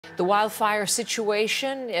The wildfire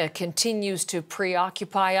situation continues to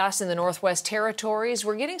preoccupy us in the Northwest Territories.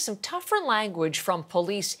 We're getting some tougher language from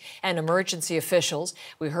police and emergency officials.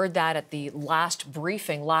 We heard that at the last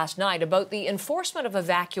briefing last night about the enforcement of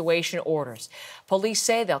evacuation orders. Police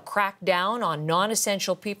say they'll crack down on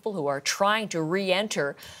non-essential people who are trying to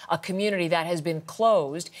re-enter a community that has been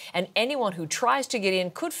closed, and anyone who tries to get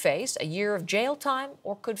in could face a year of jail time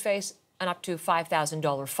or could face an up to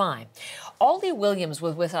 $5,000 fine. Aldy Williams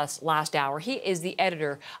was with us last hour. He is the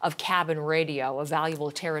editor of Cabin Radio, a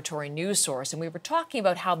valuable territory news source, and we were talking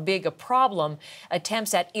about how big a problem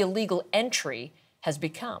attempts at illegal entry has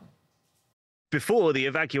become. Before, the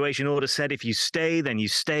evacuation order said if you stay, then you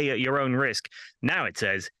stay at your own risk. Now it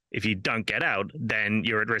says if you don't get out, then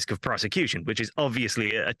you're at risk of prosecution, which is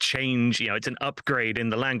obviously a change. You know, it's an upgrade in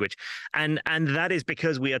the language. And that is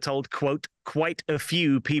because we are told, quote, quite a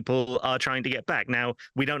few people are trying to get back. Now,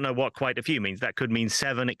 we don't know what quite a few means. That could mean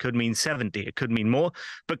 7, it could mean 70, it could mean more.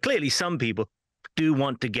 But clearly some people do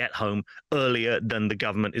want to get home earlier than the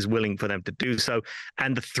government is willing for them to do so.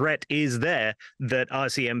 And the threat is there that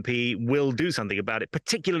RCMP will do something about it,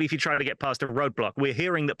 particularly if you try to get past a roadblock. We're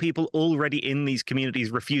hearing that people already in these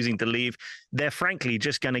communities refusing to leave, they're frankly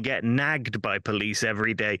just going to get nagged by police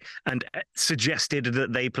every day and suggested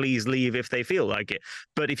that they please leave if they feel like it.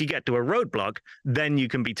 But if you get to a roadblock, then you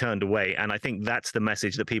can be turned away. And I think that's the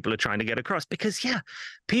message that people are trying to get across, because, yeah,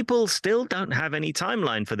 people still don't have any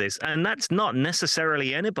timeline for this. And that's not necessarily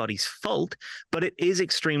anybody's fault, but it is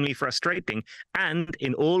extremely frustrating. And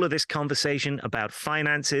in all of this conversation about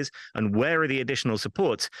finances and where are the additional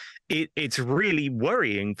supports, it's really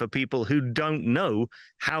worrying for people who don't know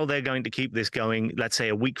how they're going to keep this going, let's say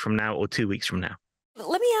a week from now or 2 weeks from now.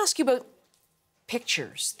 Let me ask you about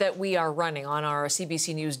pictures that we are running on our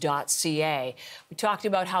CBCNews.ca. We talked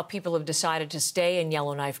about how people have decided to stay in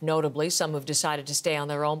Yellowknife, notably. Some have decided to stay on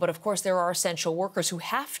their own, but of course there are essential workers who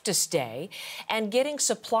have to stay, and getting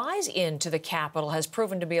supplies into the capital has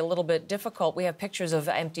proven to be a little bit difficult. We have pictures of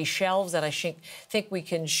empty shelves that I think we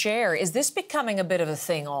can share. Is this becoming a bit of a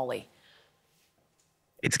thing, Ollie?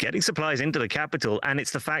 It's getting supplies into the capital, and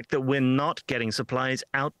it's the fact that we're not getting supplies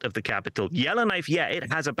out of the capital. Yellowknife, yeah,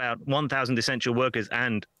 it has about 1,000 essential workers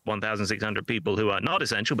and 1,600 people who are not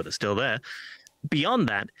essential but are still there. Beyond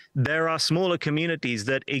that, there are smaller communities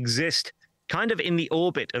that exist kind of in the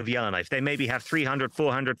orbit of Yellowknife. They maybe have 300,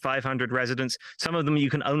 400, 500 residents. Some of them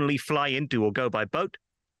you can only fly into or go by boat.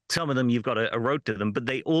 Some of them you've got a road to them, but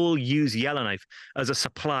they all use Yellowknife as a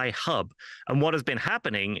supply hub. And what has been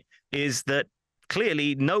happening is that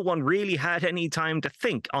clearly no one really had any time to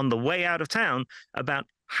think on the way out of town about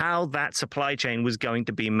how that supply chain was going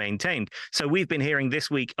to be maintained. So we've been hearing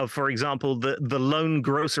this week of, for example, the lone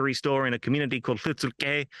grocery store in a community called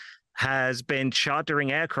N.W.T has been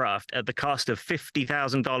chartering aircraft at the cost of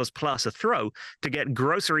 $50,000 plus a throw to get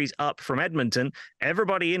groceries up from Edmonton.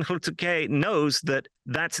 Everybody in N.W.T knows that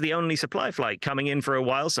that's the only supply flight coming in for a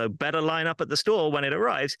while, so better line up at the store when it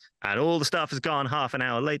arrives, and all the stuff is gone half an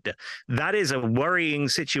hour later. That is a worrying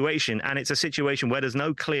situation, and it's a situation where there's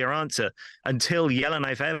no clear answer until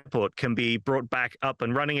Yellowknife Airport can be brought back up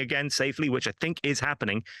and running again safely, which I think is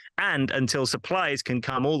happening, and until supplies can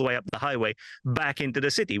come all the way up the highway back into the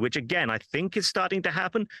city, which again, I think is starting to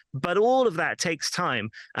happen. But all of that takes time,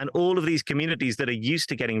 and all of these communities that are used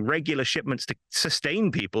to getting regular shipments to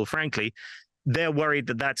sustain people, frankly, they're worried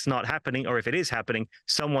that that's not happening, or if it is happening,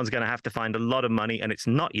 someone's going to have to find a lot of money, and it's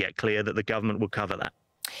not yet clear that the government will cover that.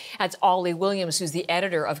 That's Aldy Williams, who's the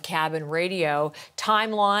editor of Cabin Radio.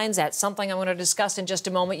 Timelines, that's something I want to discuss in just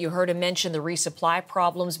a moment. You heard him mention the resupply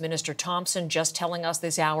problems. Minister Thompson just telling us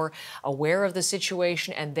this hour, aware of the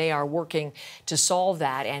situation, and they are working to solve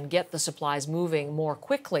that and get the supplies moving more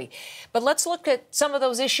quickly. But let's look at some of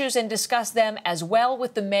those issues and discuss them as well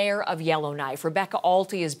with the mayor of Yellowknife. Rebecca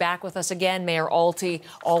Alty is back with us again. Mayor Alty,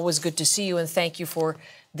 always good to see you, and thank you for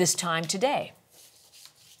this time today.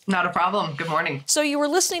 Not a problem. Good morning. So you were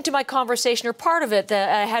listening to my conversation, or part of it, that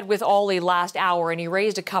I had with Ollie last hour, and he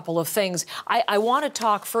raised a couple of things. I want to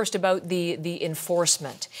talk first about the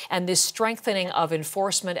enforcement and this strengthening of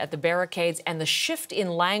enforcement at the barricades and the shift in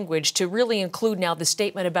language to really include now the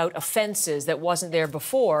statement about offenses that wasn't there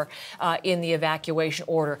before in the evacuation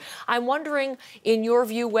order. I'm wondering, in your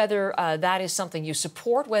view, whether that is something you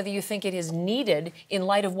support, whether you think it is needed in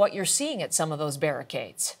light of what you're seeing at some of those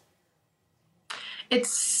barricades.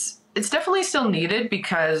 It's definitely still needed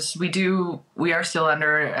because we are still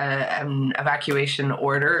under an evacuation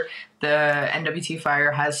order. The N.W.T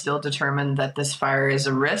fire has still determined that this fire is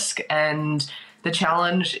a risk, and the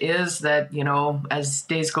challenge is that, you know, as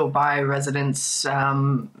days go by, residents they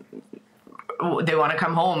want to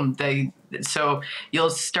come home. So you'll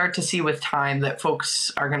start to see with time that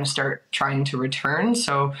folks are going to start trying to return.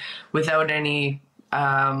 So without any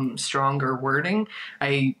stronger wording,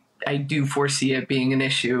 I do foresee it being an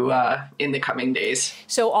issue in the coming days.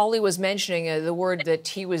 So Ollie was mentioning the word that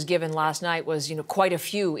he was given last night was, quite a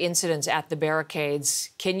few incidents at the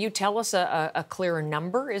barricades. Can you tell us a clearer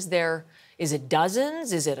number? Is it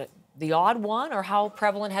dozens? Is it the odd one? Or how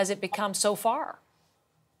prevalent has it become so far?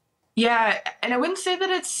 Yeah, and I wouldn't say that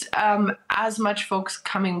it's as much folks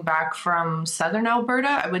coming back from southern Alberta.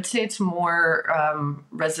 I would say it's more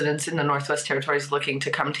residents in the Northwest Territories looking to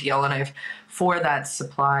come to Yellowknife for that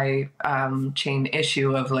supply chain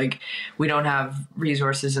issue of we don't have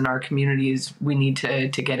resources in our communities. We need to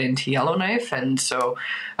get into Yellowknife. And so,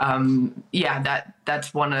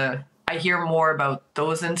 that's one of... I hear more about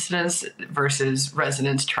those incidents versus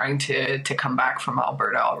residents trying to come back from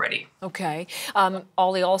Alberta already. Okay.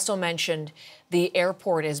 Ollie also mentioned the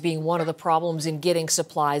airport as being one of the problems in getting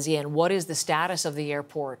supplies in. What is the status of the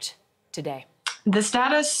airport today? The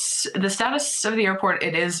status of the airport,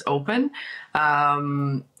 it is open.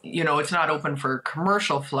 It's not open for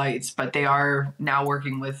commercial flights, but they are now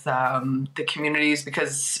working with the communities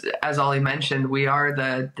because, as Ollie mentioned, we are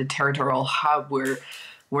the territorial hub where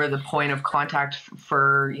we're the point of contact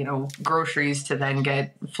for, groceries to then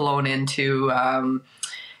get flown into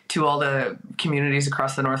to all the communities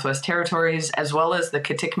across the Northwest Territories, as well as the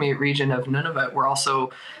Kitikmeot region of Nunavut. We're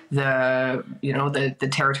also the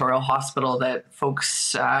territorial hospital that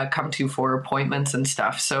folks come to for appointments and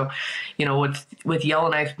stuff. So, with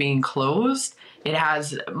Yellowknife being closed, it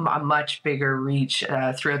has a much bigger reach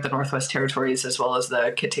throughout the Northwest Territories as well as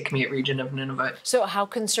the Kitikmeot region of Nunavut. So how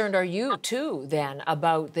concerned are you, too, then,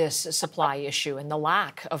 about this supply issue and the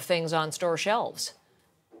lack of things on store shelves?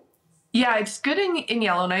 Yeah, it's good in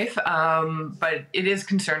Yellowknife, but it is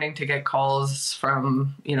concerning to get calls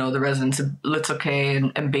from, the residents of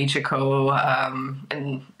Wildfires and Bechico,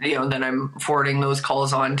 and, then I'm forwarding those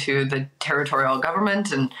calls on to the territorial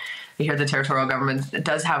government. And I hear the territorial government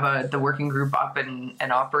does have the working group up and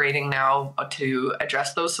operating now to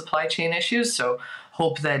address those supply chain issues. So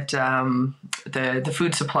hope that the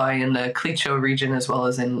food supply in the Clecho region as well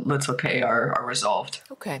as in Wildfires are resolved.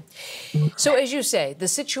 Okay. So as you say, the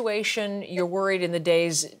situation, you're worried in the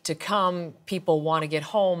days to come, people want to get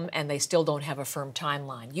home and they still don't have a firm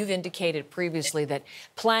timeline. You've indicated previously that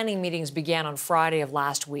planning meetings began on Friday of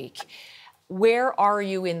last week. Where are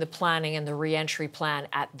you in the planning and the reentry plan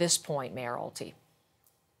at this point, Mayor Alty?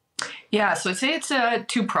 Yeah, so I'd say it's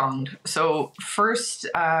two-pronged. So first,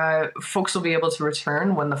 folks will be able to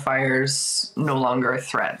return when the fire's no longer a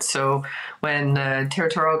threat. So when the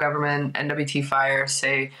territorial government, N.W.T. fire,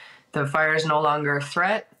 say the fire is no longer a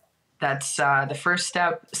threat, that's the first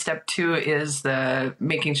step. Step two is the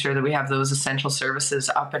making sure that we have those essential services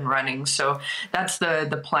up and running. So that's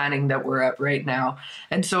the planning that we're at right now.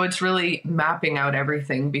 And so it's really mapping out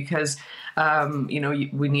everything because,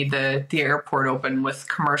 we need the airport open with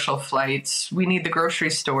commercial flights. We need the grocery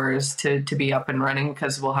stores to be up and running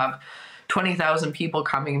because we'll have 20,000 people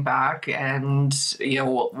coming back. And,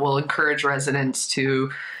 we'll encourage residents to,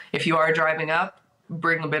 if you are driving up,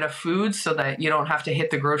 bring a bit of food so that you don't have to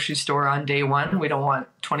hit the grocery store on day one. We don't want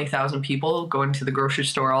 20,000 people going to the grocery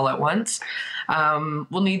store all at once.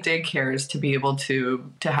 We'll need daycares to be able to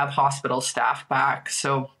have hospital staff back.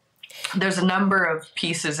 So there's a number of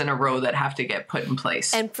pieces in a row that have to get put in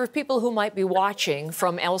place. And for people who might be watching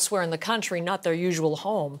from elsewhere in the country, not their usual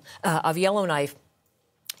home of Yellowknife,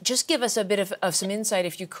 just give us a bit of some insight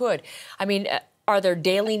if you could. I mean, are there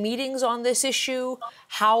daily meetings on this issue?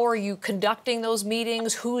 How are you conducting those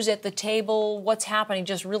meetings? Who's at the table? What's happening?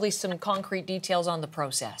 Just really some concrete details on the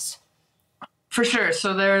process. For sure.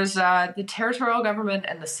 So there's the territorial government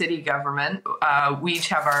and the city government. We each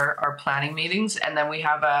have our planning meetings, and then we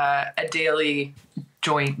have a daily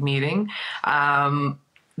joint meeting.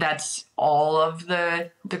 That's all of the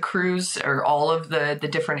crews or all of the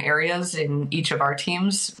different areas in each of our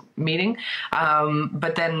teams meeting.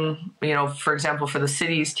 But then, for example, for the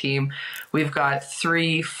city's team, we've got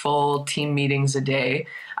 3 full team meetings a day.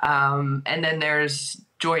 And then there's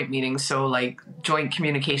joint meetings. So like joint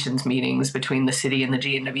communications meetings between the city and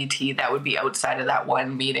the N.W.T. that would be outside of that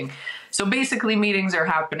one meeting. So basically meetings are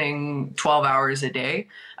happening 12 hours a day.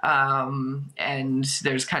 And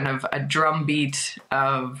there's kind of a drumbeat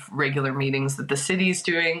of regular meetings that the city's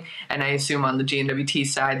doing. And I assume on the N.W.T.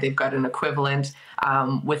 side, they've got an equivalent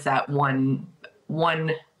with that one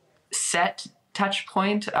set touch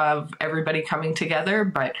point of everybody coming together,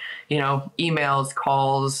 but emails,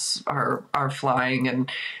 calls are flying,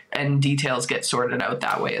 and details get sorted out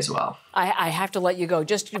that way as well. I have to let you go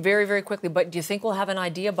just very, very quickly, but do you think we'll have an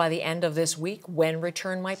idea by the end of this week when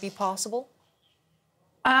return might be possible?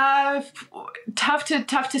 Tough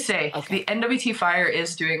to say. Okay. The N.W.T fire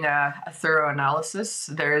is doing a thorough analysis.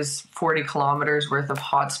 There's 40 kilometers worth of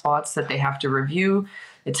hot spots that they have to review.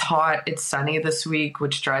 It's hot, it's sunny this week,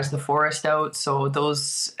 which dries the forest out. So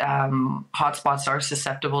those hot spots are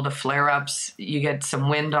susceptible to flare-ups. You get some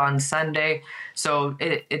wind on Sunday. So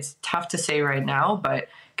it's tough to say right now, but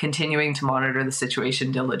continuing to monitor the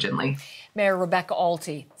situation diligently. Mayor Rebecca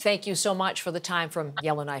Alty, thank you so much for the time from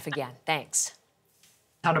Yellowknife again. Thanks.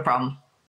 Not a problem.